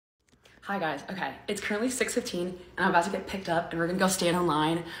Hi guys, okay, it's currently 6:15 and I'm about to get picked up and we're gonna go stand in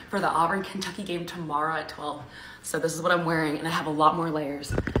line for the Auburn-Kentucky game tomorrow at 12. So this is what I'm wearing and I have a lot more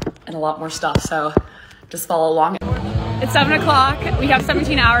layers and a lot more stuff, so just follow along. It's 7 o'clock, we have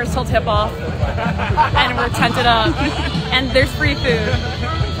 17 hours till tip off and we're tented up and there's free food.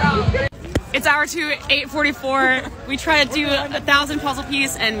 It's hour 2, 8:44. We tried to do 1,000 puzzle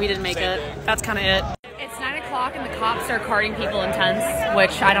piece and we didn't make it. That's kind of it. It's 9 o'clock and the cops are carting people in tents,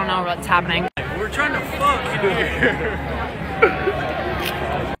 which I don't know what's happening. We're trying to fuck here.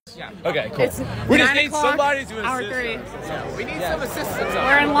 Okay, cool. It's we just need somebody to assist. Hour 3. We need some assistance.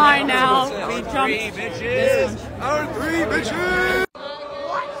 We're in line now. We jumped. Bitches. Hour 3, bitches.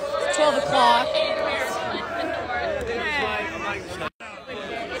 It's 12 o'clock.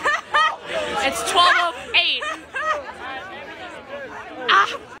 It's 12:08.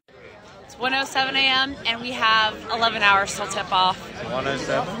 It's 1:07 a.m. and we have 11 hours till tip off.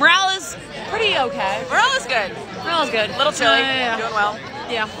 1:07. Morale is pretty okay. Morale is good. Morale is good. A little chilly. Yeah. Doing well.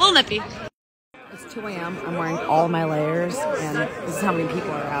 Yeah, a little nippy. It's 2 a.m. I'm wearing all my layers and this is how many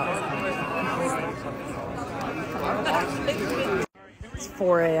people are out. It's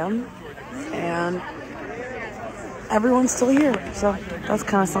 4 a.m. and everyone's still here, so that's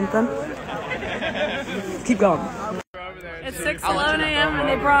kind of something. Let's keep going. It's 6:11 a.m. and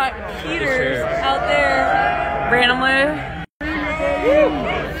they brought heaters out there randomly.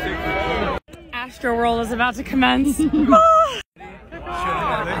 Astro World is about to commence.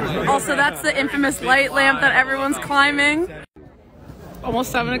 Also, that's the infamous light lamp that everyone's climbing.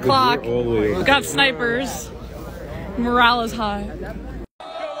 Almost 7 o'clock. We've got snipers. Morale is high.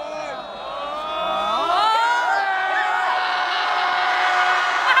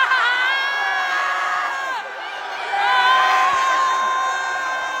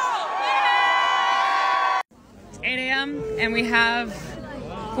 It's 8 a.m. and we have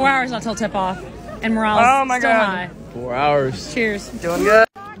 4 hours until tip off. And morale is still high. 4 hours. Cheers. Doing good.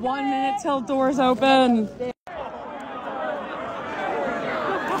 1 minute till doors open.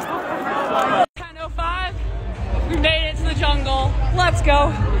 10:05. We made it to the jungle. Let's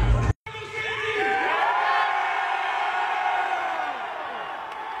go.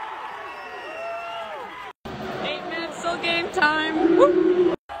 Eight minutes till game time.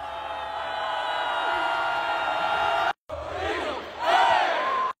 Woo.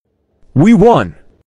 We won!